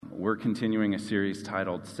We're continuing a series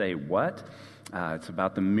titled Say What? It's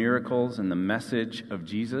about the miracles and the message of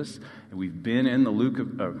Jesus. We've been in the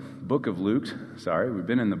book of Luke. We've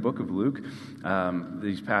been in the book of Luke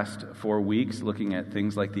these past 4 weeks, looking at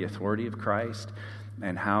things like the authority of Christ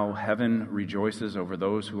and how heaven rejoices over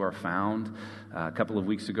those who are found. A couple of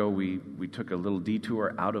weeks ago, we took a little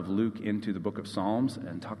detour out of Luke into the book of Psalms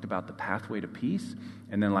and talked about the pathway to peace.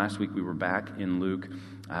 And then last week, we were back in Luke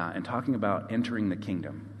and talking about entering the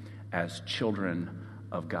kingdom as children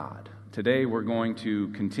of God. Today, we're going to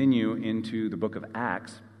continue into the book of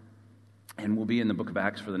Acts, and we'll be in the book of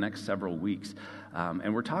Acts for the next several weeks.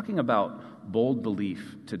 And we're talking about bold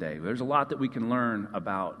belief today. There's a lot that we can learn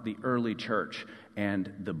about the early church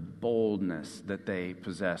and the boldness that they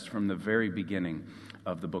possessed from the very beginning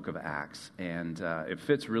of the book of Acts. And it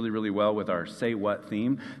fits really, really well with our Say What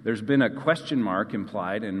theme. There's been a question mark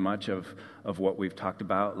implied in much of what we've talked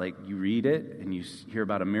about. Like, you read it and you hear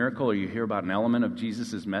about a miracle or you hear about an element of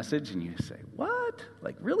Jesus' message and you say, what?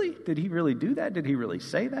 Like, really? Did he really do that? Did he really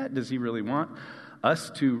say that? Does he really want us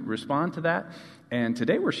to respond to that? And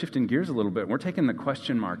today we're shifting gears a little bit. We're taking the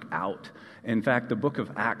question mark out. In fact, the book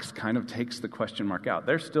of Acts kind of takes the question mark out.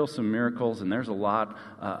 There's still some miracles, and there's a lot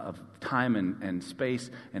of time and space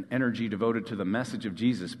and energy devoted to the message of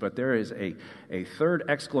Jesus. But there is a third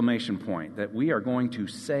exclamation point that we are going to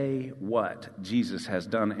say what Jesus has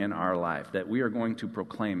done in our life, that we are going to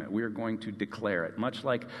proclaim it. We are going to declare it, much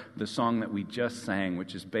like the song that we just sang,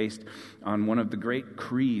 which is based on one of the great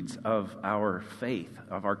creeds of our faith,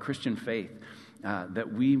 of our Christian faith.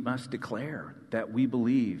 That we must declare that we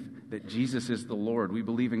believe that Jesus is the Lord. We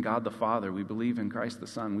believe in God the Father. We believe in Christ the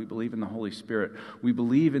Son. We believe in the Holy Spirit. We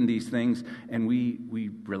believe in these things, and we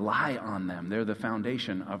rely on them. They're the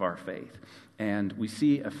foundation of our faith. And we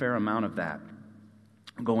see a fair amount of that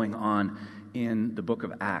going on in the book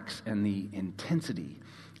of Acts and the intensity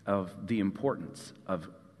of the importance of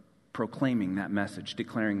proclaiming that message,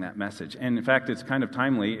 declaring that message. And in fact, it's kind of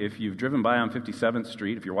timely if you've driven by on 57th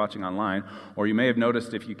Street, if you're watching online, or you may have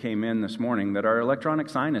noticed if you came in this morning that our electronic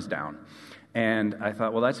sign is down. And I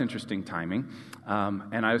thought, well, that's interesting timing.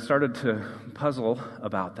 And I started to puzzle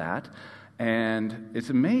about that. And it's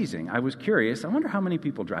amazing. I was curious. I wonder how many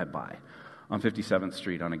people drive by on 57th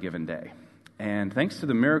Street on a given day. And thanks to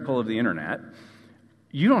the miracle of the internet,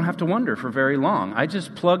 you don't have to wonder for very long. I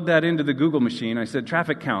just plugged that into the Google machine. I said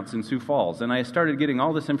traffic counts in Sioux Falls, and I started getting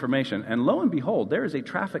all this information. And lo and behold, there is a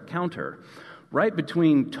traffic counter right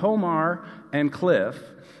between Tomar and Cliff,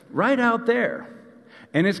 right out there.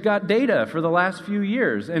 And it's got data for the last few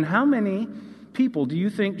years. And how many people do you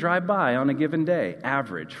think drive by on a given day,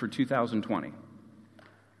 average for 2020?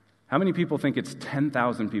 How many people think it's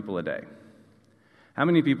 10,000 people a day? How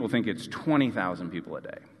many people think it's 20,000 people a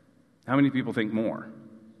day? How many people think more?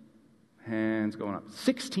 Hands going up.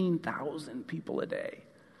 16,000 people a day.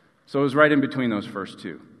 So it was right in between those first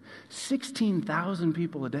two. 16,000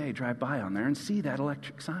 people a day drive by on there and see that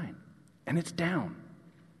electric sign. And it's down.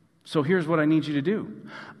 So here's what I need you to do.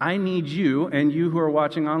 I need you and you who are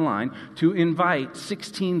watching online to invite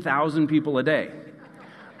 16,000 people a day.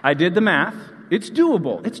 I did the math. It's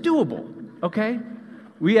doable. It's doable. Okay?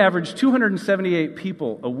 We average 278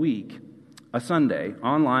 people a week, a Sunday,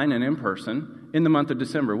 online and in person, in the month of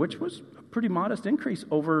December, which was a pretty modest increase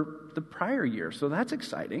over the prior year. So that's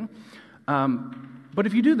exciting. But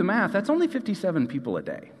if you do the math, that's only 57 people a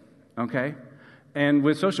day, okay? And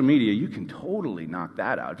with social media, you can totally knock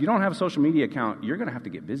that out. If you don't have a social media account, you're going to have to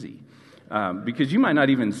get busy because you might not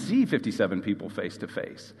even see 57 people face to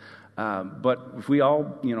face. But if we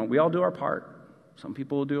all do our part. Some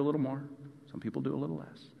people will do a little more. Some people do a little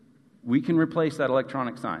less. We can replace that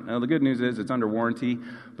electronic sign. Now, the good news is it's under warranty,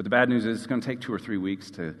 but the bad news is it's going to take 2 or 3 weeks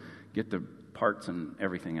to get the parts and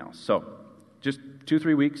everything else. So just 2 or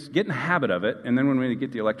 3 weeks, get in the habit of it, and then when we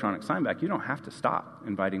get the electronic sign back, you don't have to stop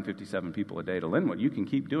inviting 57 people a day to Linwood. You can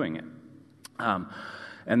keep doing it.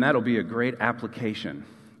 And that'll be a great application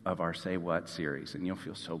of our Say What series, and you'll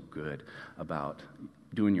feel so good about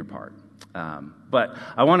doing your part. But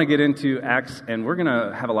I want to get into Acts, and we're going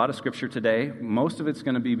to have a lot of scripture today. Most of it's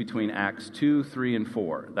going to be between Acts 2, 3, and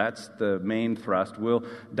 4. That's the main thrust. We'll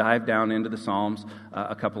dive down into the Psalms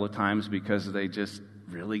a couple of times because they just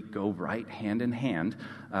really go right hand in hand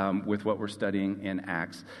with what we're studying in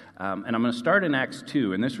Acts. And I'm going to start in Acts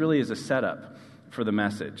 2, and this really is a setup for the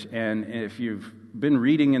message. And if you've been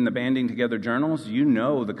reading in the Banding Together journals, you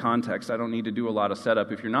know the context. I don't need to do a lot of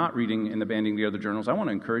setup. If you're not reading in the Banding Together journals, I want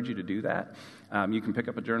to encourage you to do that. You can pick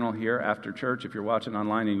up a journal here after church. If you're watching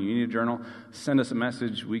online and you need a journal, send us a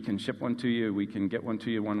message. We can ship one to you. We can get one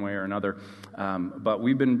to you one way or another. But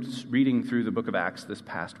we've been reading through the book of Acts this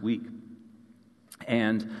past week.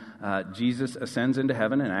 And Jesus ascends into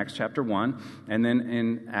heaven in Acts chapter 1. And then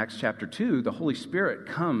in Acts chapter 2, the Holy Spirit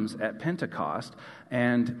comes at Pentecost.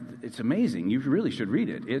 And it's amazing. You really should read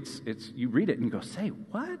it. You read it and you go, say,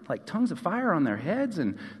 what? Like tongues of fire on their heads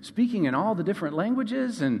and speaking in all the different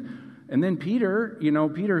languages. And then Peter,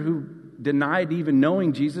 Peter who denied even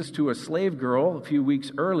knowing Jesus to a slave girl a few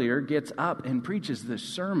weeks earlier, gets up and preaches this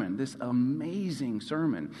sermon, this amazing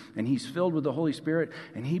sermon. And he's filled with the Holy Spirit,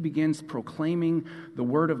 and he begins proclaiming the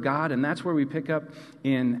Word of God. And that's where we pick up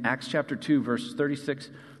in Acts chapter 2, verses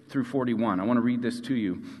 36 through 41. I want to read this to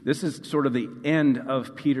you. This is sort of the end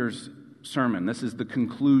of Peter's sermon. This is the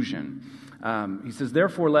conclusion. He says,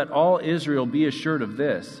 "Therefore let all Israel be assured of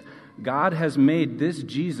this, God has made this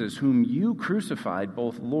Jesus, whom you crucified,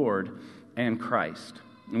 both Lord and Christ."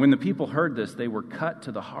 And when the people heard this, they were cut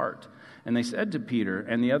to the heart. And they said to Peter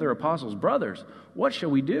and the other apostles, "Brothers, what shall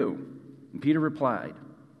we do?" And Peter replied,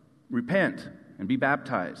 "Repent and be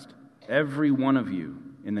baptized, every one of you,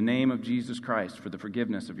 in the name of Jesus Christ for the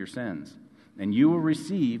forgiveness of your sins. And you will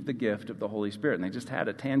receive the gift of the Holy Spirit." And they just had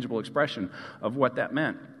a tangible expression of what that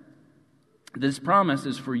meant. "This promise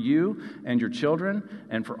is for you and your children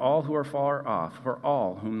and for all who are far off, for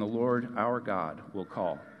all whom the Lord our God will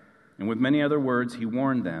call." And with many other words, he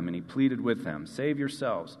warned them and he pleaded with them, "Save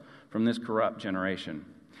yourselves from this corrupt generation."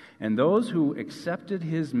 And those who accepted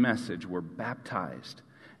his message were baptized,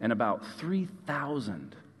 and about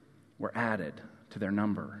 3,000 were added to their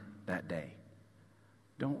number that day.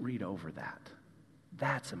 Don't read over that.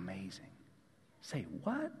 That's amazing. Say,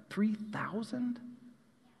 what? 3,000?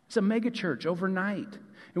 It's a mega church overnight.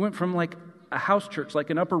 It went from like a house church, like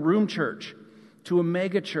an upper room church, to a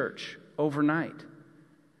mega church overnight.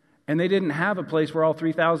 And they didn't have a place where all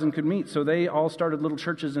 3,000 could meet, so they all started little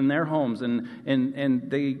churches in their homes, and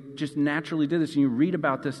they just naturally did this. And you read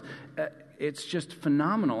about this, it's just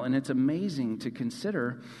phenomenal, and it's amazing to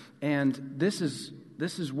consider. And this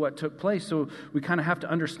is what took place. So we kind of have to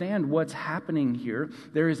understand what's happening here.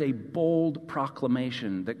 There is a bold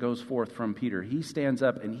proclamation that goes forth from Peter. He stands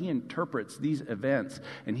up and he interprets these events,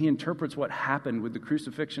 and he interprets what happened with the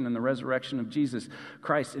crucifixion and the resurrection of Jesus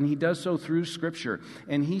Christ. And he does so through Scripture.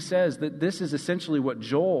 And he says that this is essentially what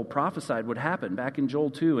Joel prophesied would happen back in Joel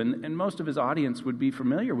 2. And most of his audience would be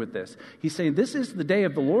familiar with this. He's saying this is the day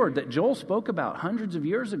of the Lord that Joel spoke about hundreds of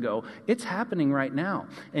years ago. It's happening right now.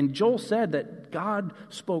 And Joel said that God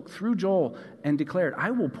spoke through Joel and declared,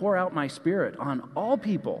 "I will pour out my Spirit on all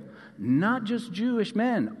people, not just Jewish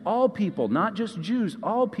men, all people, not just Jews,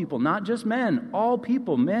 all people, not just men, all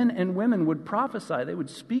people." Men and women would prophesy. They would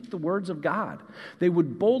speak the words of God. They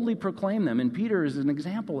would boldly proclaim them. And Peter is an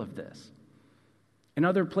example of this. In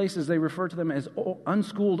other places, they refer to them as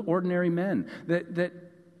unschooled, ordinary men. That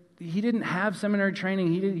he didn't have seminary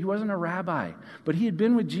training. He wasn't a rabbi. But he had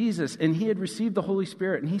been with Jesus, and he had received the Holy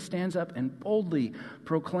Spirit. And he stands up and boldly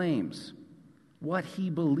proclaims what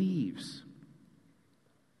he believes.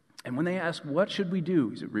 And when they ask, what should we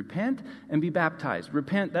do? He said, repent and be baptized.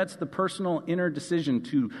 Repent, that's the personal inner decision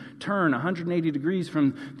to turn 180 degrees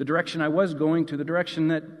from the direction I was going to the direction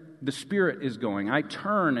that the Spirit is going. I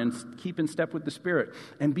turn and keep in step with the Spirit.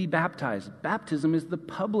 And be baptized. Baptism is the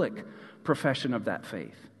public profession of that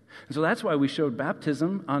faith. And so that's why we showed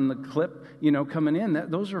baptism on the clip, coming in.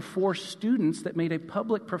 Those are 4 students that made a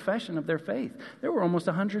public profession of their faith. There were almost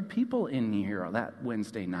 100 people in here that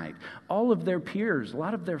Wednesday night. All of their peers, a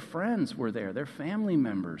lot of their friends were there, their family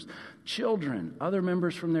members, children, other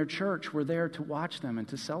members from their church were there to watch them and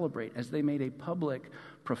to celebrate as they made a public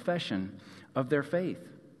profession of their faith.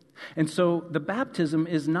 And so the baptism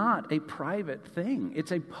is not a private thing.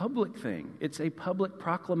 It's a public thing. It's a public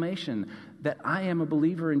proclamation that I am a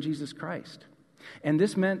believer in Jesus Christ. And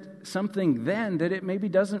this meant something then that it maybe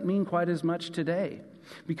doesn't mean quite as much today.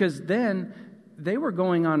 Because then they were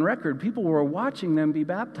going on record. People were watching them be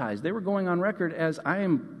baptized. They were going on record as I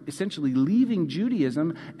am essentially leaving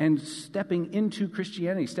Judaism and stepping into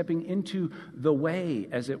Christianity, stepping into the way,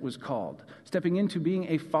 as it was called, stepping into being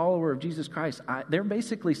a follower of Jesus Christ. They're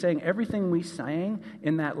basically saying everything we sang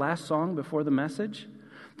in that last song before the message,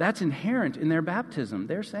 that's inherent in their baptism.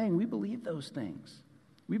 They're saying we believe those things.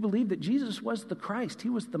 We believe that Jesus was the Christ. He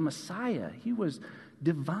was the Messiah. He was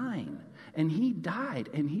divine. And he died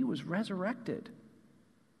and he was resurrected.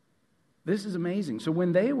 This is amazing. So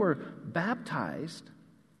when they were baptized,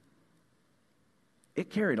 it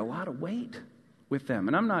carried a lot of weight with them.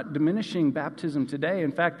 And I'm not diminishing baptism today.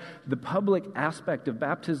 In fact, the public aspect of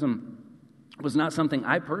baptism was not something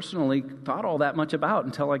I personally thought all that much about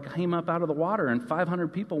until I came up out of the water and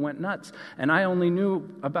 500 people went nuts. And I only knew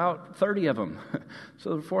about 30 of them.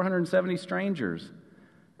 So 470 strangers.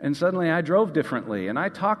 And suddenly I drove differently, and I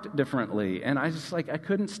talked differently, and I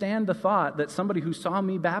couldn't stand the thought that somebody who saw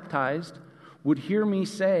me baptized would hear me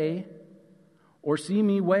say or see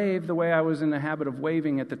me wave the way I was in the habit of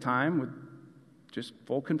waving at the time. With just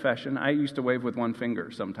full confession, I used to wave with one finger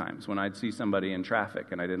sometimes when I'd see somebody in traffic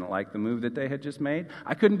and I didn't like the move that they had just made.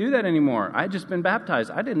 I couldn't do that anymore. I'd just been baptized.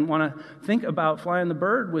 I didn't want to think about flying the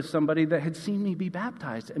bird with somebody that had seen me be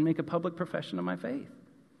baptized and make a public profession of my faith.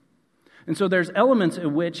 And so there's elements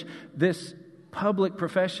in which this public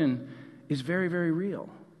profession is very, very real.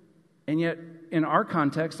 And yet, in our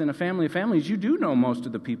context, in a family of families, you do know most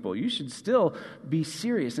of the people. You should still be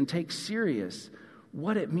serious and take serious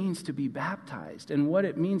what it means to be baptized and what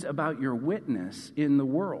it means about your witness in the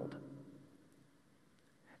world.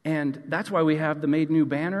 And that's why we have the Made New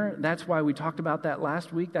banner. That's why we talked about that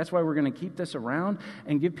last week. That's why we're going to keep this around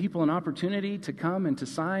and give people an opportunity to come and to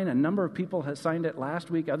sign. A number of people have signed it last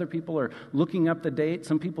week. Other people are looking up the date.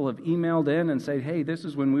 Some people have emailed in and said, hey, this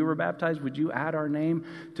is when we were baptized. Would you add our name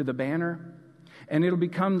to the banner? And it'll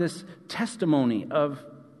become this testimony of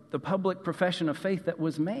the public profession of faith that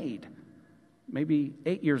was made maybe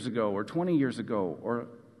 8 years ago or 20 years ago or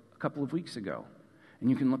a couple of weeks ago. And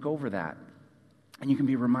you can look over that. And you can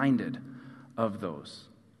be reminded of those.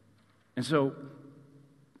 And so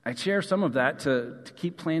I share some of that to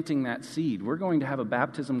keep planting that seed. We're going to have a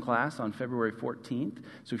baptism class on February 14th.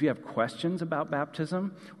 So if you have questions about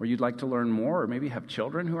baptism, or you'd like to learn more, or maybe have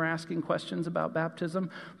children who are asking questions about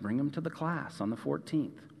baptism, bring them to the class on the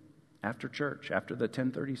 14th, after church, after the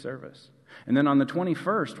 10:30 service. And then on the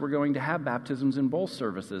 21st, we're going to have baptisms in both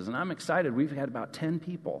services. And I'm excited. We've had about 10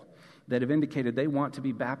 people that have indicated they want to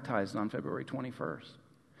be baptized on February 21st.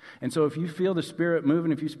 And so if you feel the Spirit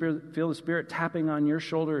moving, if you feel the Spirit tapping on your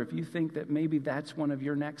shoulder, if you think that maybe that's one of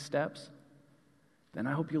your next steps, then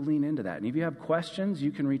I hope you'll lean into that. And if you have questions,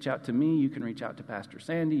 you can reach out to me, you can reach out to Pastor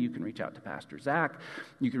Sandy, you can reach out to Pastor Zach,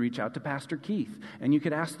 you can reach out to Pastor Keith, and you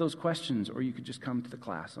could ask those questions, or you could just come to the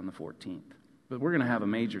class on the 14th. But we're going to have a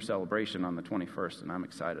major celebration on the 21st, and I'm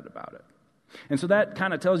excited about it. And so that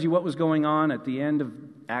kind of tells you what was going on at the end of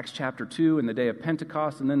Acts chapter 2 and the day of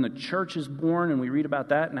Pentecost. And then the church is born, and we read about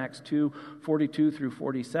that in Acts 2, 42 through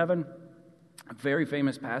 47. A very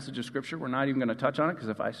famous passage of Scripture. We're not even going to touch on it because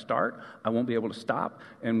if I start, I won't be able to stop,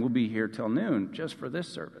 and we'll be here till noon just for this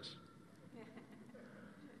service.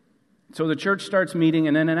 So the church starts meeting,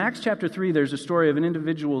 and then in Acts chapter 3, there's a story of an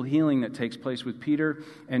individual healing that takes place with Peter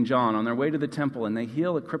and John on their way to the temple, and they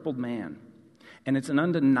heal a crippled man. And it's an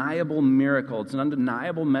undeniable miracle. It's an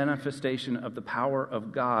undeniable manifestation of the power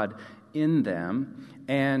of God in them.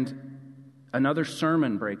 And another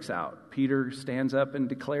sermon breaks out. Peter stands up and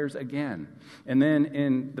declares again. And then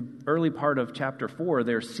in the early part of chapter 4,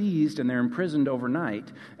 they're seized and they're imprisoned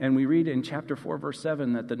overnight. And we read in chapter 4, verse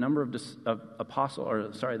 7, that the number of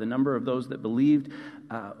the number of those that believed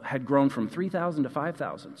had grown from 3,000 to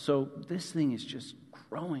 5,000. So this thing is just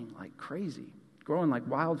growing like crazy, growing like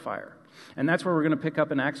wildfire. And that's where we're going to pick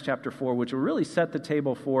up in Acts chapter 4, which will really set the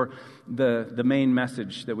table for the main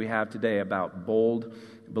message that we have today about bold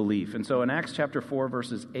belief. And so in Acts chapter 4,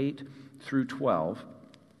 verses 8 through 12,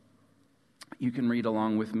 you can read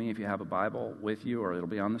along with me if you have a Bible with you, or it'll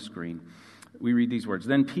be on the screen. We read these words.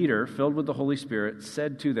 Then Peter, filled with the Holy Spirit,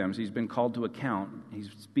 said to them, so he's been called to account, he's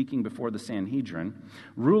speaking before the Sanhedrin,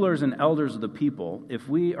 rulers and elders of the people, if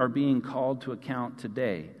we are being called to account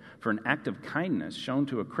today for an act of kindness shown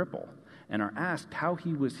to a cripple, and are asked how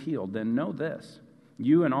he was healed, then know this,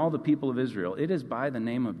 you and all the people of Israel, it is by the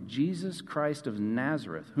name of Jesus Christ of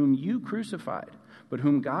Nazareth, whom you crucified, but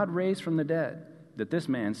whom God raised from the dead, that this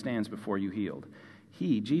man stands before you healed.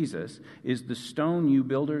 He, Jesus, is the stone you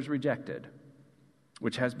builders rejected,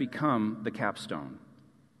 which has become the capstone.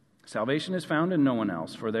 Salvation is found in no one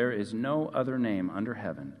else, for there is no other name under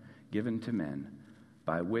heaven given to men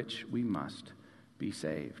by which we must be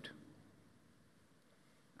saved.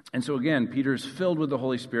 And so again, Peter's filled with the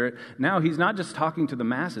Holy Spirit. Now he's not just talking to the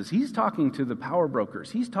masses. He's talking to the power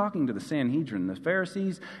brokers. He's talking to the Sanhedrin, the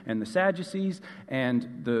Pharisees and the Sadducees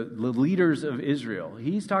and the leaders of Israel.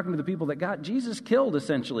 He's talking to the people that got Jesus killed,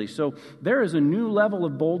 essentially. So there is a new level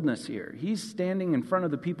of boldness here. He's standing in front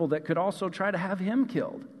of the people that could also try to have him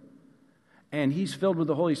killed. And he's filled with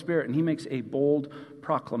the Holy Spirit, and he makes a bold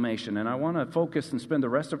proclamation. And I want to focus and spend the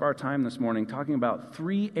rest of our time this morning talking about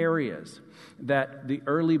 3 areas that the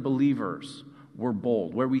early believers were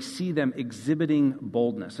bold, where we see them exhibiting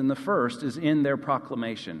boldness. And the first is in their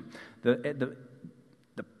proclamation. The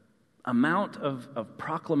amount of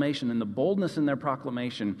proclamation and the boldness in their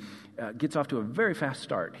proclamation gets off to a very fast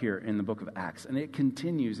start here in the book of Acts. And it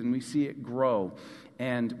continues, and we see it grow.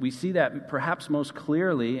 And we see that perhaps most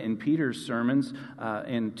clearly in Peter's sermons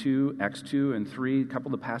in Acts 2 and 3, a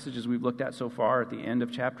couple of the passages we've looked at so far at the end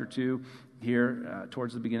of chapter 2, here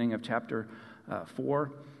towards the beginning of chapter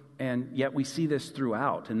 4. And yet we see this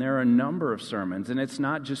throughout. And there are a number of sermons. And it's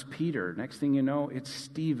not just Peter. Next thing you know, it's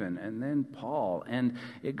Stephen and then Paul. And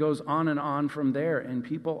it goes on and on from there. And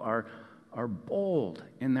people are bold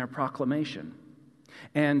in their proclamation.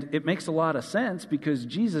 And it makes a lot of sense because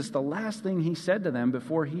Jesus, the last thing he said to them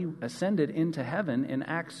before he ascended into heaven in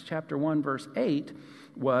Acts chapter 1, verse 8,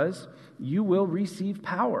 was, "You will receive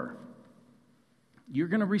power." You're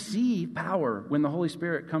going to receive power when the Holy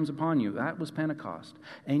Spirit comes upon you. That was Pentecost.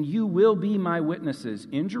 "And you will be my witnesses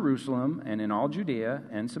in Jerusalem and in all Judea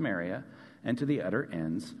and Samaria and to the utter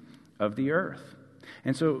ends of the earth."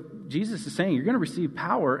 And so Jesus is saying, you're going to receive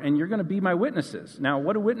power and you're going to be my witnesses. Now,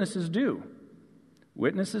 what do witnesses do?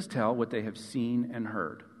 Witnesses tell what they have seen and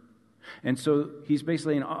heard. And so he's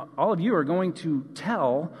basically saying, all of you are going to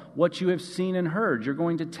tell what you have seen and heard. You're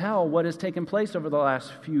going to tell what has taken place over the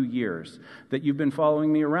last few years that you've been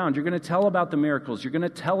following me around. You're going to tell about the miracles. You're going to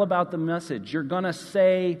tell about the message. You're going to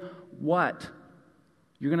say what?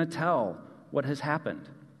 You're going to tell what has happened.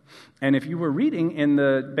 And if you were reading in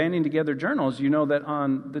the Banding Together journals, you know that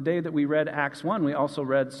on the day that we read Acts 1, we also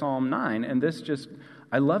read Psalm 9. And this just,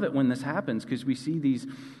 I love it when this happens because we see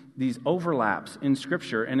these overlaps in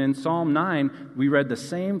Scripture. And in Psalm 9, we read the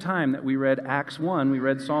same time that we read Acts 1, we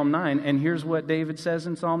read Psalm 9. And here's what David says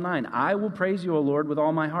in Psalm 9. "I will praise you, O Lord, with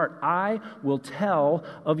all my heart. I will tell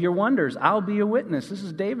of your wonders. I'll be a witness." This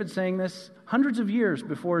is David saying this hundreds of years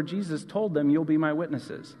before Jesus told them, "You'll be my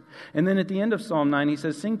witnesses." And then at the end of Psalm 9, he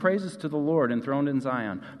says, "Sing praises to the Lord enthroned in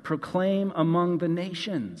Zion. Proclaim among the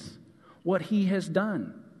nations what he has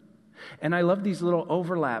done." And I love these little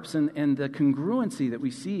overlaps and the congruency that we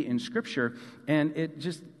see in Scripture. And it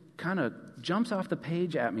just kind of jumps off the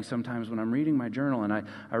page at me sometimes when I'm reading my journal. And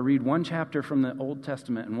I read one chapter from the Old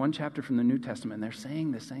Testament and one chapter from the New Testament. And they're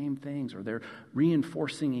saying the same things or they're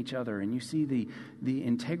reinforcing each other. And you see the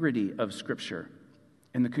integrity of Scripture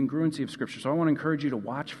and the congruency of Scripture. So I want to encourage you to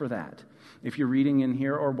watch for that if you're reading in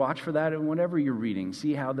here, or watch for that in whatever you're reading.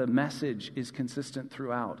 See how the message is consistent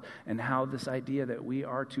throughout, and how this idea that we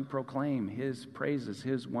are to proclaim his praises,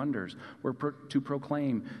 his wonders. We're to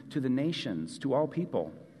proclaim to the nations, to all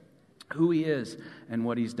people, who he is and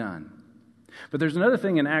what he's done. But there's another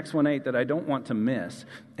thing in Acts 1:8 that I don't want to miss,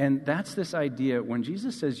 and that's this idea when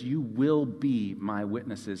Jesus says, "You will be my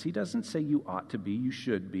witnesses." He doesn't say you ought to be, you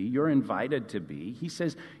should be, you're invited to be. He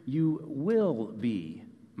says, "You will be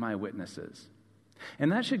my witnesses."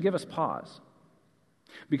 And that should give us pause,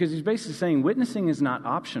 because he's basically saying witnessing is not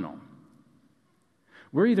optional.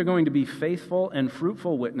 We're either going to be faithful and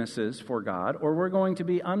fruitful witnesses for God, or we're going to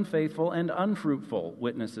be unfaithful and unfruitful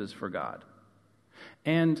witnesses for God.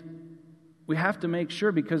 And we have to make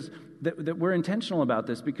sure that we're intentional about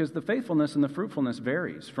this, because the faithfulness and the fruitfulness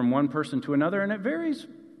varies from one person to another, and it varies.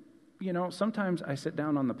 You know, sometimes I sit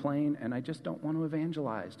down on the plane and I just don't want to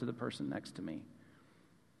evangelize to the person next to me.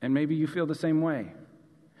 And maybe you feel the same way.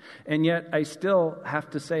 And yet I still have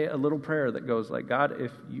to say a little prayer that goes like, "God,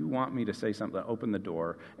 if you want me to say something, open the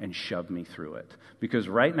door and shove me through it. Because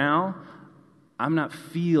right now, I'm not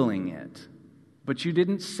feeling it. But you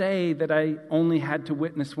didn't say that I only had to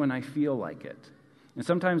witness when I feel like it." And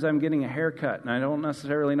sometimes I'm getting a haircut, and I don't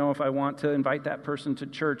necessarily know if I want to invite that person to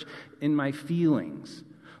church in my feelings.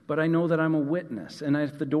 But I know that I'm a witness, and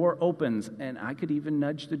if the door opens, and I could even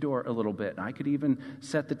nudge the door a little bit, I could even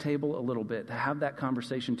set the table a little bit to have that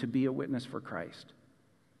conversation, to be a witness for Christ.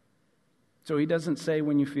 So he doesn't say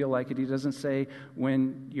when you feel like it. He doesn't say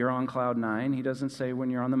when you're on cloud 9. He doesn't say when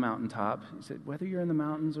you're on the mountaintop. He said, whether you're in the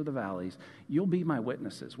mountains or the valleys, you'll be my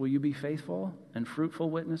witnesses. Will you be faithful and fruitful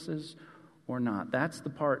witnesses or not? That's the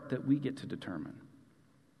part that we get to determine.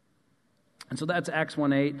 And so that's Acts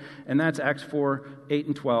 1:8, and that's Acts 4:8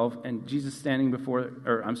 and 12, and Peter standing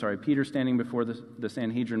before the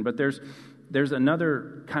Sanhedrin. But there's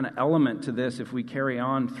another kind of element to this if we carry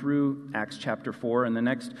on through Acts chapter 4 and the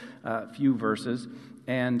next few verses.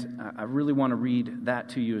 And I really want to read that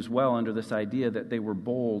to you as well, under this idea that they were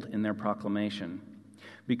bold in their proclamation.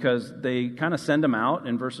 Because they kind of send them out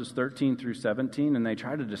in verses 13 through 17, and they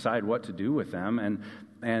try to decide what to do with them.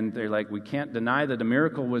 And they're like, we can't deny that a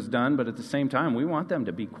miracle was done, but at the same time, we want them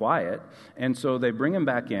to be quiet. And so they bring him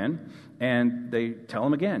back in, and they tell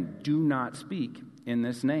him again, do not speak in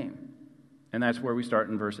this name. And that's where we start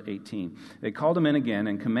in verse 18. They called him in again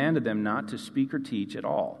and commanded them not to speak or teach at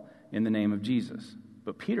all in the name of Jesus.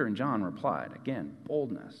 But Peter and John replied, again,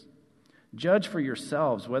 boldness. Judge for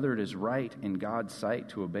yourselves whether it is right in God's sight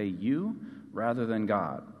to obey you rather than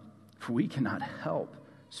God. For we cannot help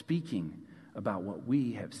speaking about what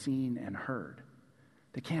we have seen and heard.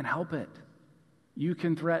 They can't help it. You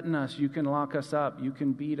can threaten us. You can lock us up. You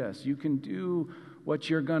can beat us. You can do what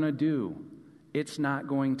you're going to do. It's not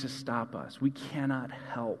going to stop us. We cannot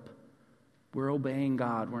help. We're obeying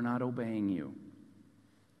God. We're not obeying you.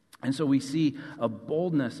 And so we see a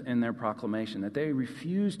boldness in their proclamation, that they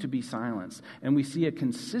refuse to be silenced. And we see a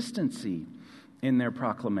consistency in their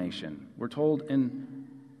proclamation. We're told in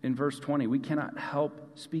verse 20, we cannot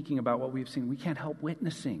help speaking about what we've seen. We can't help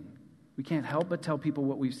witnessing. We can't help but tell people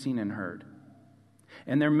what we've seen and heard.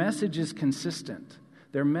 And their message is consistent.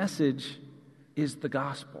 Their message is the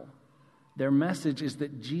gospel. Their message is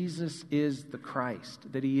that Jesus is the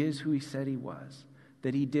Christ, that he is who he said he was,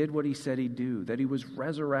 that he did what he said he'd do, that he was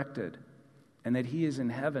resurrected, and that he is in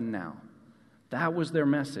heaven now. That was their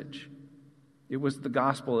message. It was the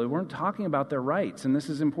gospel. They weren't talking about their rights, and this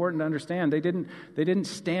is important to understand. They didn't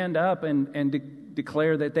stand up and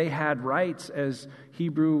declare that they had rights as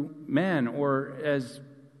Hebrew men or as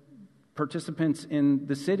participants in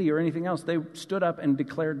the city or anything else. They stood up and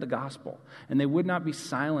declared the gospel, and they would not be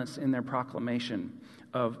silenced in their proclamation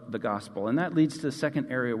of the gospel. And that leads to the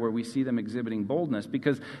second area where we see them exhibiting boldness,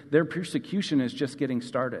 because their persecution is just getting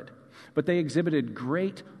started. But they exhibited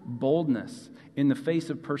great boldness in the face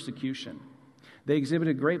of persecution. They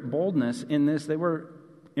exhibited great boldness in this. They were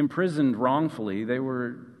imprisoned wrongfully. They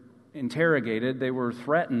were interrogated. They were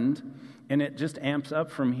threatened. And it just amps up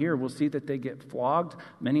from here. We'll see that they get flogged.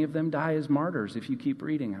 Many of them die as martyrs if you keep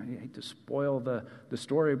reading. I hate to spoil the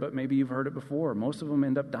story, but maybe you've heard it before. Most of them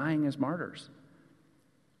end up dying as martyrs.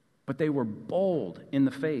 But they were bold in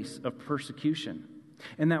the face of persecution.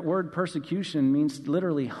 And that word persecution means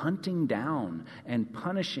literally hunting down and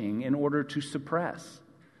punishing in order to suppress.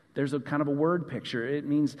 There's a kind of a word picture. It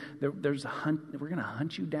means there's a hunt. We're going to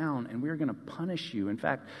hunt you down and we're going to punish you. In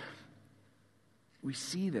fact, we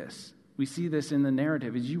see this. We see this in the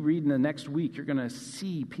narrative. As you read in the next week, you're going to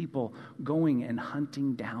see people going and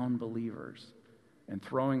hunting down believers and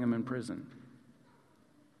throwing them in prison.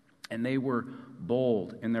 And they were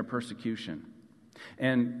bold in their persecution.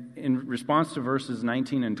 And in response to verses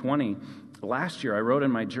 19 and 20, last year I wrote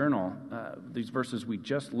in my journal these verses we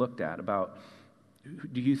just looked at about,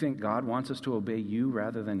 do you think God wants us to obey you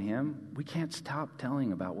rather than him? We can't stop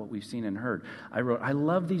telling about what we've seen and heard. I wrote, I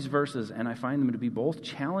love these verses, and I find them to be both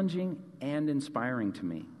challenging and inspiring to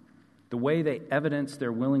me. The way they evidence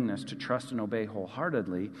their willingness to trust and obey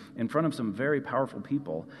wholeheartedly in front of some very powerful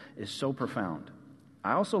people is so profound.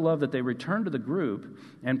 I also love that they return to the group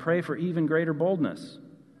and pray for even greater boldness,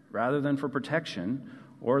 rather than for protection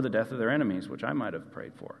or the death of their enemies, which I might have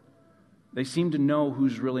prayed for. They seem to know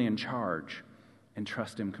who's really in charge and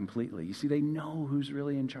trust him completely. You see, they know who's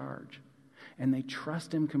really in charge, and they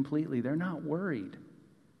trust him completely. They're not worried.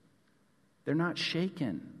 They're not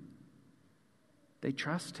shaken. They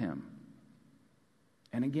trust him.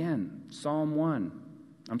 And again, Psalm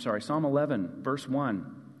 11, verse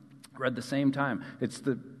 1, read the same time. It's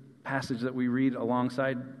the passage that we read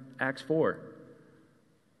alongside Acts 4,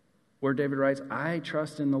 where David writes, I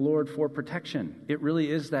trust in the Lord for protection. It really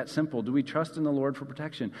is that simple. Do we trust in the Lord for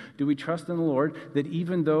protection? Do we trust in the Lord that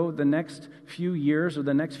even though the next few years or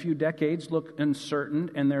the next few decades look uncertain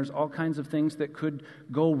and there's all kinds of things that could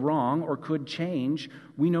go wrong or could change,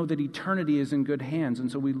 we know that eternity is in good hands.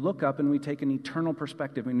 And so we look up and we take an eternal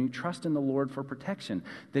perspective and we trust in the Lord for protection,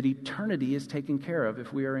 that eternity is taken care of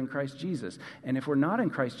if we are in Christ Jesus. And if we're not in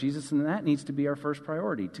Christ Jesus, then that needs to be our first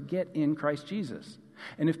priority, to get in Christ Jesus.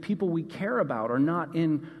 And if people we care about are not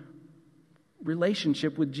in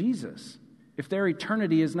relationship with Jesus, if their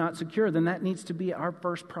eternity is not secure, then that needs to be our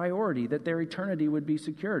first priority, that their eternity would be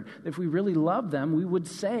secured. If we really love them, we would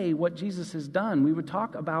say what Jesus has done. We would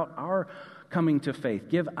talk about our coming to faith,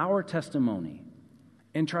 give our testimony,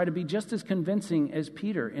 and try to be just as convincing as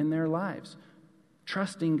Peter in their lives,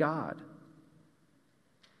 trusting God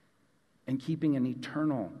and keeping an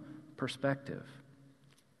eternal perspective,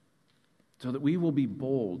 so that we will be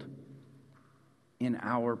bold in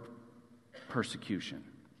our persecution.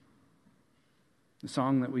 The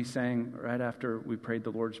song that we sang right after we prayed the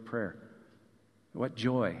Lord's Prayer. What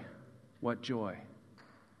joy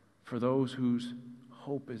for those whose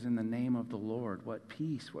hope is in the name of the Lord. What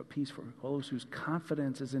peace for those whose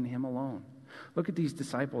confidence is in him alone. Look at these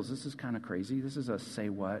disciples. This is kind of crazy. This is a say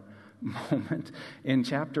what moment. In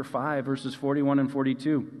chapter 5, verses 41 and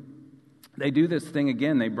 42. They do this thing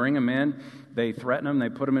again. They bring them in, they threaten them, they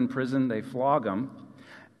put them in prison, they flog them.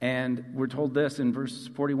 And we're told this in verse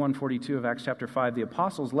 41, 42 of Acts chapter 5. The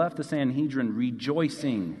apostles left the Sanhedrin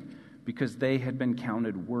rejoicing because they had been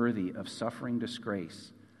counted worthy of suffering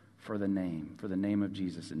disgrace for the name of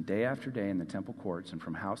Jesus. And day after day in the temple courts and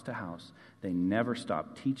from house to house, they never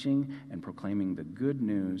stopped teaching and proclaiming the good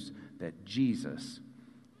news that Jesus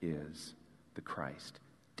is the Christ.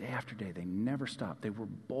 Day after day, they never stopped. They were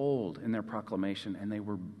bold in their proclamation, and they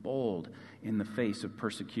were bold in the face of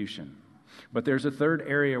persecution. But there's a third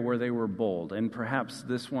area where they were bold, and perhaps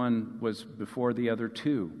this one was before the other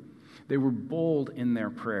two. They were bold in their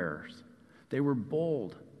prayers. They were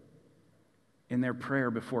bold in their prayer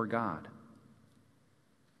before God.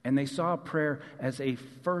 And they saw prayer as a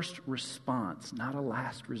first response, not a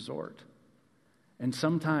last resort. And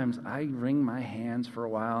sometimes I wring my hands for a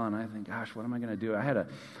while and I think, gosh, what am I going to do? I had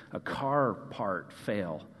a car part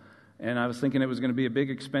fail. And I was thinking it was going to be a big,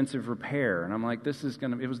 expensive repair. And I'm like,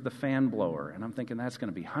 it was the fan blower. And I'm thinking that's going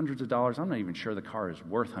to be hundreds of dollars. I'm not even sure the car is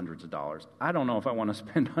worth hundreds of dollars. I don't know if I want to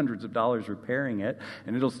spend hundreds of dollars repairing it,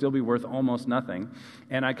 and it'll still be worth almost nothing.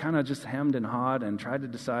 And I kind of just hemmed and hawed and tried to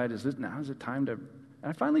decide, is it time to... And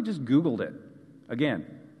I finally just Googled it. Again,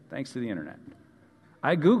 thanks to the internet.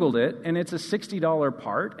 I Googled it, and it's a $60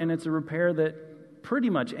 part, and it's a repair that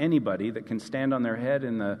pretty much anybody that can stand on their head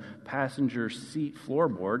in the passenger seat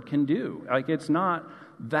floorboard can do. Like, it's not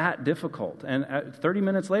that difficult. And 30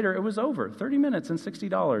 minutes later, it was over. 30 minutes and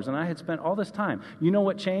 $60, and I had spent all this time. You know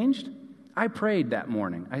what changed? I prayed that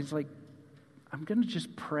morning. I was like, I'm going to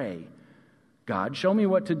just pray. God, show me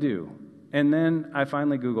what to do. And then I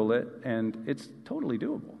finally Googled it, and it's totally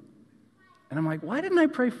doable. And I'm like, why didn't I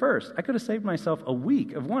pray first? I could have saved myself a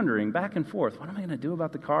week of wondering back and forth, what am I going to do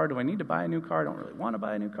about the car? Do I need to buy a new car? I don't really want to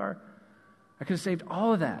buy a new car. I could have saved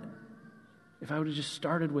all of that if I would have just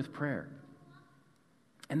started with prayer.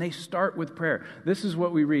 And they start with prayer. This is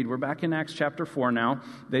what we read. We're back in Acts chapter 4 now.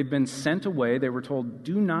 They've been sent away. They were told,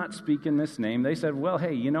 do not speak in this name. They said, well,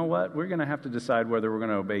 hey, you know what? We're going to have to decide whether we're going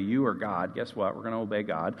to obey you or God. Guess what? We're going to obey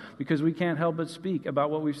God because we can't help but speak about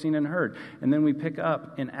what we've seen and heard. And then we pick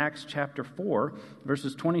up in Acts chapter 4,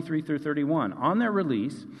 verses 23 through 31. On their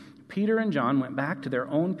release, Peter and John went back to their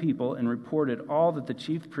own people and reported all that the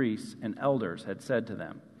chief priests and elders had said to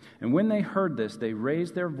them. And when they heard this, they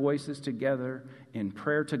raised their voices together in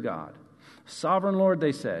prayer to God. Sovereign Lord,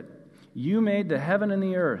 they said, you made the heaven and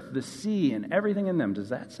the earth, the sea, and everything in them. Does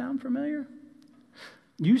that sound familiar?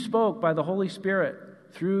 You spoke by the Holy Spirit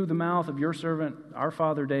through the mouth of your servant, our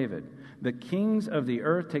father David. The kings of the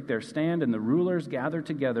earth take their stand, and the rulers gather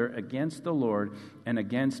together against the Lord and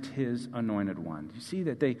against his anointed one. You see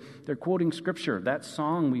that they're quoting Scripture. That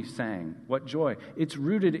song we sang, What Joy, it's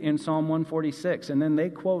rooted in Psalm 146. And then they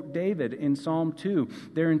quote David in Psalm 2.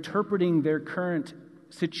 They're interpreting their current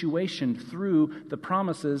situation through the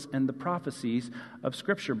promises and the prophecies of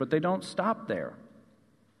Scripture. But they don't stop there.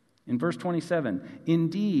 In verse 27,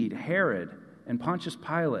 indeed, Herod and Pontius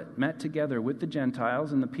Pilate met together with the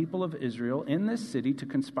Gentiles and the people of Israel in this city to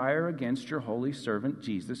conspire against your holy servant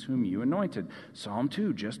Jesus, whom you anointed. Psalm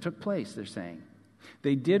 2 just took place, they're saying.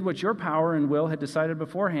 They did what your power and will had decided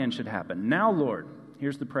beforehand should happen. Now, Lord,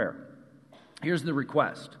 here's the prayer. Here's the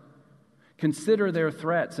request. Consider their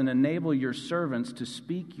threats and enable your servants to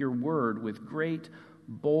speak your word with great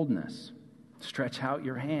boldness. Stretch out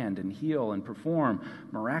your hand and heal and perform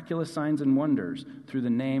miraculous signs and wonders through the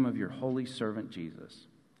name of your holy servant Jesus.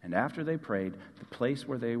 And after they prayed, the place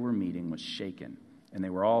where they were meeting was shaken, and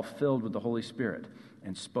they were all filled with the Holy Spirit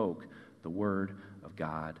and spoke the word of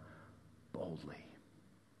God boldly.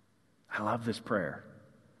 I love this prayer.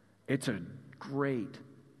 It's a great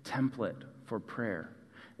template for prayer,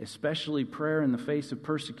 especially prayer in the face of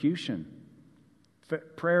persecution.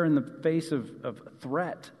 Prayer in the face of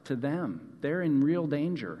threat to them. They're in real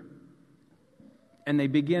danger. And they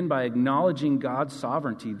begin by acknowledging God's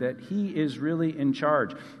sovereignty, that he is really in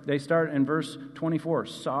charge. They start in verse 24,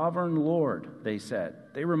 Sovereign Lord, they said.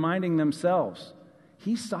 They're reminding themselves,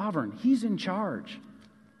 he's sovereign, he's in charge.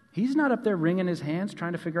 He's not up there wringing his hands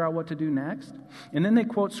trying to figure out what to do next. And then they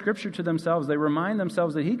quote Scripture to themselves. They remind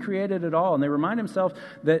themselves that he created it all. And they remind themselves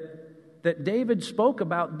that David spoke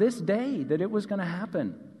about this day, that it was going to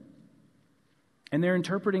happen. And they're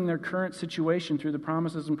interpreting their current situation through the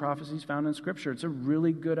promises and prophecies found in Scripture. It's a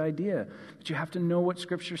really good idea. But you have to know what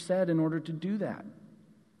Scripture said in order to do that.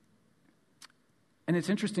 And it's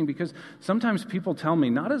interesting because sometimes people tell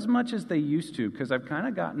me, not as much as they used to, because I've kind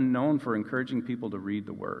of gotten known for encouraging people to read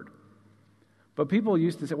the Word. But people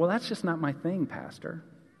used to say, well, that's just not my thing, Pastor.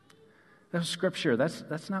 That's Scripture.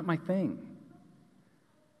 That's not my thing.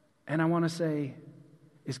 And I want to say,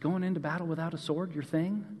 is going into battle without a sword your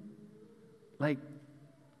thing? Like,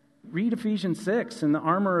 Read Ephesians 6 and the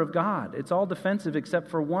armor of God. It's all defensive except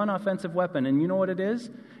for one offensive weapon. And you know what it is?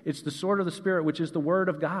 It's the sword of the Spirit, which is the Word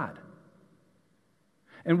of God.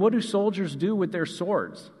 And what do soldiers do with their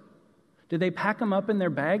swords? Do they pack them up in their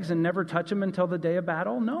bags and never touch them until the day of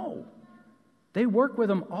battle? No. They work with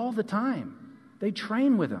them all the time. They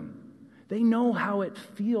train with them. They know how it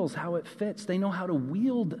feels, how it fits. They know how to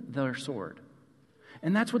wield their sword.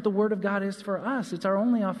 And that's what the Word of God is for us. It's our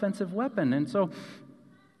only offensive weapon. And so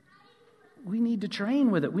we need to train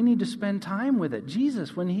with it. We need to spend time with it.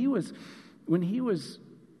 Jesus, when he was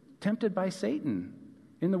tempted by Satan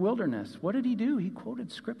in the wilderness, what did he do? He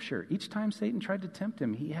quoted Scripture. Each time Satan tried to tempt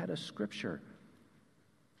him, he had a Scripture.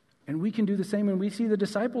 And we can do the same, and we see the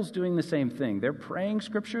disciples doing the same thing. They're praying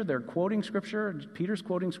Scripture, they're quoting Scripture. Peter's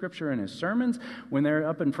quoting Scripture in his sermons. When they're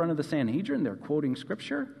up in front of the Sanhedrin, they're quoting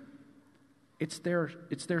Scripture. It's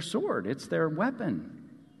their sword. It's their weapon.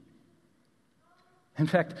 In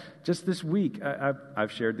fact, just this week,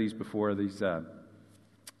 I've shared these before, these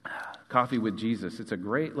Coffee with Jesus. It's a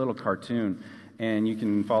great little cartoon, and you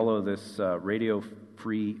can follow this Radio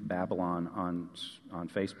Free Babylon on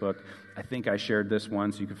Facebook. I think I shared this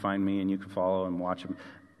one, so you can find me and you can follow and watch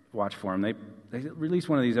for them. They release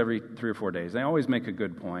one of these every 3 or 4 days. They always make a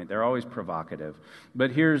good point. They're always provocative.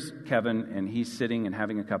 But here's Kevin, and he's sitting and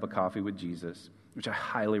having a cup of coffee with Jesus, which I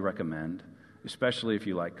highly recommend, especially if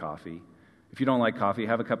you like coffee. If you don't like coffee,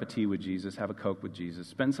 have a cup of tea with Jesus, have a Coke with Jesus,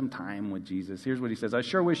 spend some time with Jesus. Here's what he says: I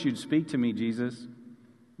sure wish you'd speak to me, Jesus.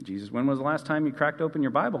 Jesus, when was the last time you cracked open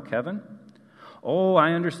your Bible, Kevin? Oh,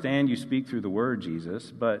 I understand you speak through the Word,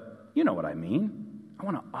 Jesus, but you know what I mean. I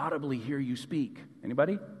want to audibly hear you speak.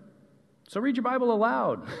 Anybody? So read your Bible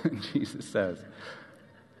aloud, Jesus says.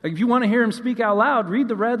 Like if you want to hear him speak out loud, read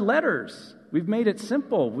the red letters. We've made it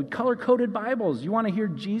simple with color-coded Bibles. You want to hear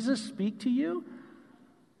Jesus speak to you?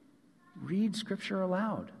 Read Scripture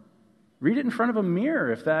aloud. Read it in front of a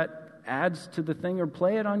mirror if that adds to the thing, or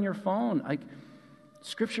play it on your phone.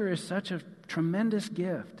 Scripture is such a tremendous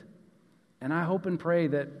gift. And I hope and pray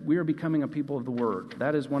that we are becoming a people of the Word.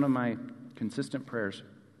 That is one of my consistent prayers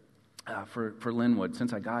for Linwood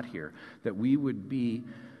since I got here, that we would be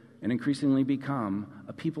and increasingly become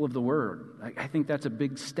a people of the Word. I think that's a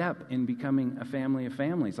big step in becoming a family of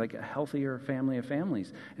families, like a healthier family of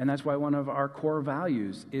families. And that's why one of our core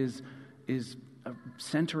values is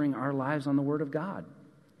centering our lives on the Word of God.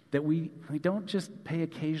 That we don't just pay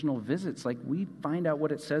occasional visits, like we find out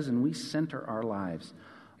what it says and we center our lives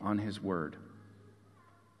on His Word.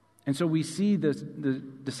 And so we see the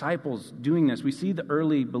disciples doing this. We see the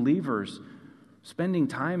early believers spending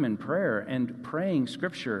time in prayer and praying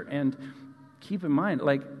Scripture. And keep in mind,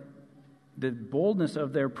 the boldness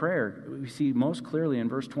of their prayer, we see most clearly in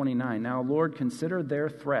verse 29. Now, Lord, consider their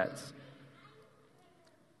threats.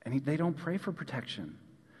 And they don't pray for protection.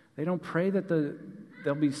 They don't pray that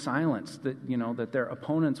they'll be silenced, that their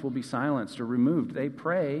opponents will be silenced or removed. They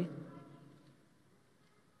pray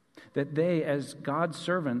that they, as God's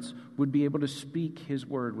servants, would be able to speak His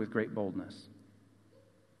word with great boldness.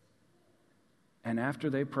 And after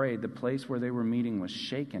they prayed, the place where they were meeting was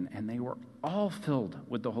shaken, and they were all filled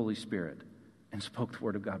with the Holy Spirit and spoke the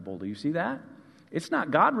word of God boldly. You see that? It's not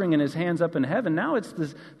God wringing His hands up in heaven. Now it's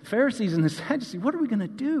the Pharisees and the Sadducees. What are we going to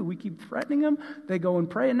do? We keep threatening them. They go and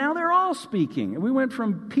pray, and now they're all speaking. And we went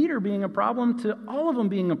from Peter being a problem to all of them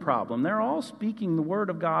being a problem. They're all speaking the word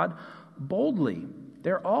of God boldly.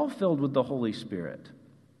 They're all filled with the Holy Spirit.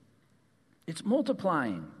 It's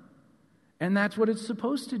multiplying. And that's what it's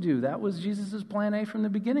supposed to do. That was Jesus' plan A from the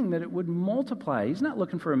beginning, that it would multiply. He's not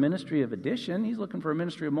looking for a ministry of addition. He's looking for a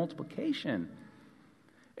ministry of multiplication.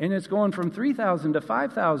 And it's going from 3,000 to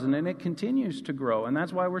 5,000, and it continues to grow. And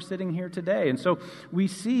that's why we're sitting here today. And so we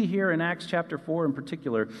see here in Acts chapter 4 in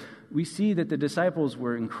particular, we see that the disciples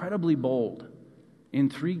were incredibly bold in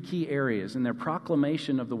 3 key areas: in their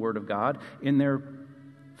proclamation of the Word of God, in their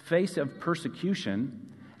face of persecution,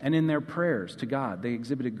 and in their prayers to God. They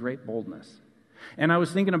exhibited great boldness. And I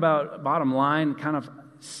was thinking about bottom line, kind of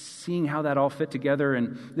seeing how that all fit together,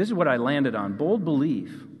 and this is what I landed on. Bold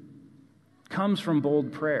belief comes from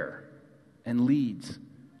bold prayer and leads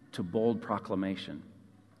to bold proclamation.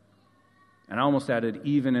 And I almost added,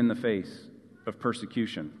 even in the face of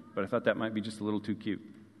persecution, but I thought that might be just a little too cute.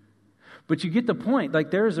 But you get the point.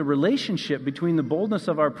 There is a relationship between the boldness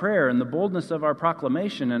of our prayer and the boldness of our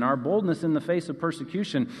proclamation, and our boldness in the face of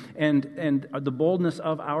persecution and the boldness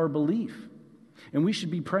of our belief. And we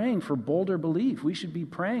should be praying for bolder belief. We should be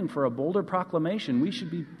praying for a bolder proclamation. We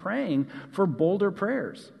should be praying for bolder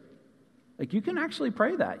prayers. You can actually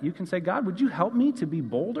pray that. You can say, God, would you help me to be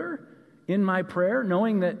bolder in my prayer,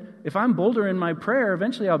 knowing that if I'm bolder in my prayer,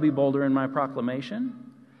 eventually I'll be bolder in my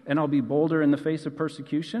proclamation. and I'll be bolder in the face of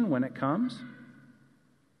persecution when it comes.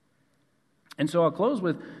 And so I'll close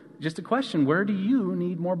with just a question. Where do you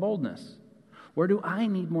need more boldness? Where do I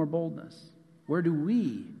need more boldness? Where do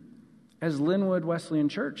we, as Linwood Wesleyan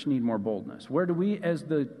Church, need more boldness? Where do we, as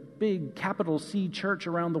the big capital C church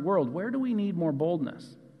around the world, where do we need more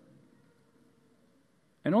boldness?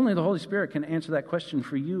 And only the Holy Spirit can answer that question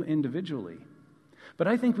for you individually. But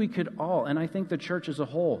I think we could all, and I think the church as a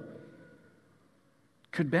whole,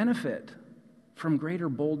 could benefit from greater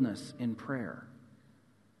boldness in prayer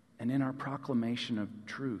and in our proclamation of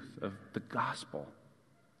truth, of the gospel.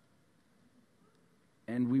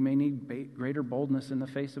 And we may need greater boldness in the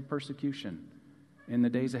face of persecution in the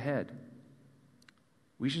days ahead.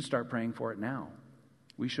 We should start praying for it now.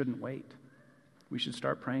 We shouldn't wait. We should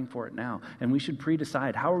start praying for it now. And we should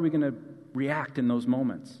pre-decide, how are we going to react in those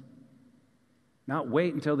moments? Not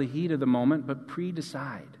wait until the heat of the moment, but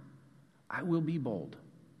pre-decide. I will be bold.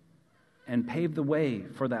 And pave the way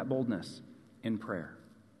for that boldness in prayer.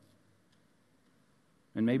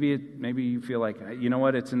 And maybe you feel like, you know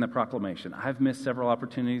what, it's in the proclamation. I've missed several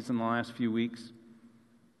opportunities in the last few weeks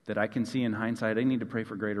that I can see in hindsight. I need to pray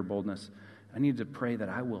for greater boldness. I need to pray that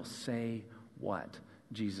I will say what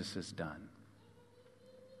Jesus has done.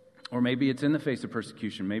 Or maybe it's in the face of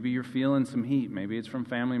persecution. Maybe you're feeling some heat. Maybe it's from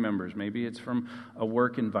family members. Maybe it's from a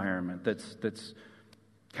work environment that's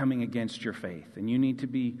coming against your faith. And you need to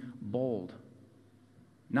be bold.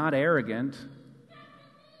 Not arrogant.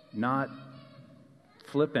 Not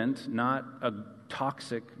flippant. Not a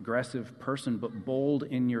toxic, aggressive person, but bold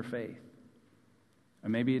in your faith.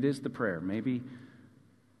 And maybe it is the prayer. Maybe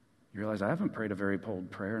you realize, I haven't prayed a very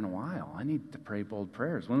bold prayer in a while. I need to pray bold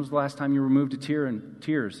prayers. When was the last time you were moved to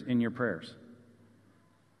tears in your prayers?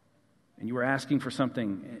 And you were asking for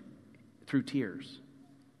something through tears.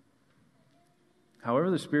 However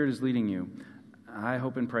the Spirit is leading you, I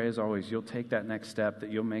hope and pray as always, you'll take that next step, that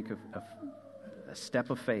you'll make a step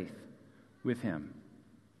of faith with Him.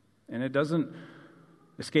 And it doesn't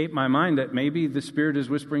escape my mind that maybe the Spirit is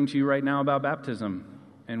whispering to you right now about baptism.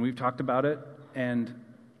 And we've talked about it, and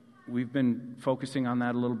we've been focusing on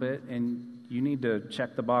that a little bit, and you need to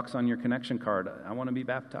check the box on your connection card. I want to be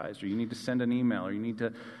baptized, or you need to send an email, or you need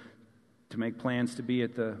to make plans to be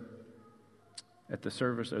at the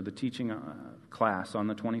service or the teaching class on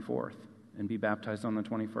the 24th and be baptized on the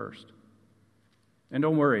 21st. And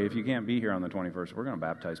don't worry, if you can't be here on the 21st, we're going to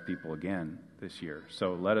baptize people again this year.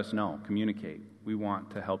 So let us know, communicate. We want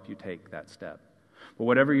to help you take that step. But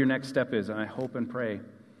whatever your next step is, I hope and pray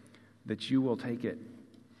that you will take it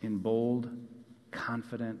in bold,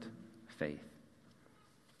 confident faith.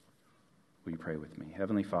 Will you pray with me?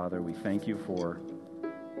 Heavenly Father, we thank you for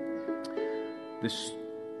this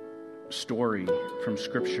story from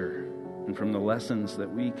Scripture and from the lessons that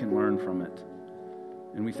we can learn from it.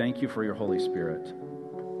 And we thank you for your Holy Spirit.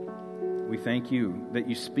 We thank you that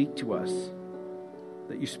you speak to us,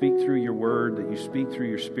 that you speak through your word, that you speak through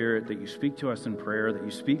your Spirit, that you speak to us in prayer, that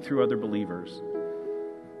you speak through other believers.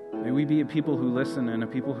 May we be a people who listen and a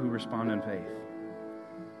people who respond in faith.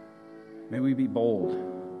 May we be bold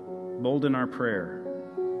in our prayer,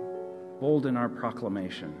 bold in our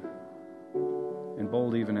proclamation, and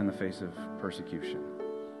bold even in the face of persecution.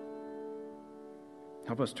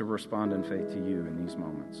 Help us to respond in faith to you in these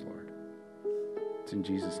moments, Lord. It's in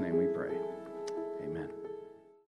Jesus' name we pray. Amen.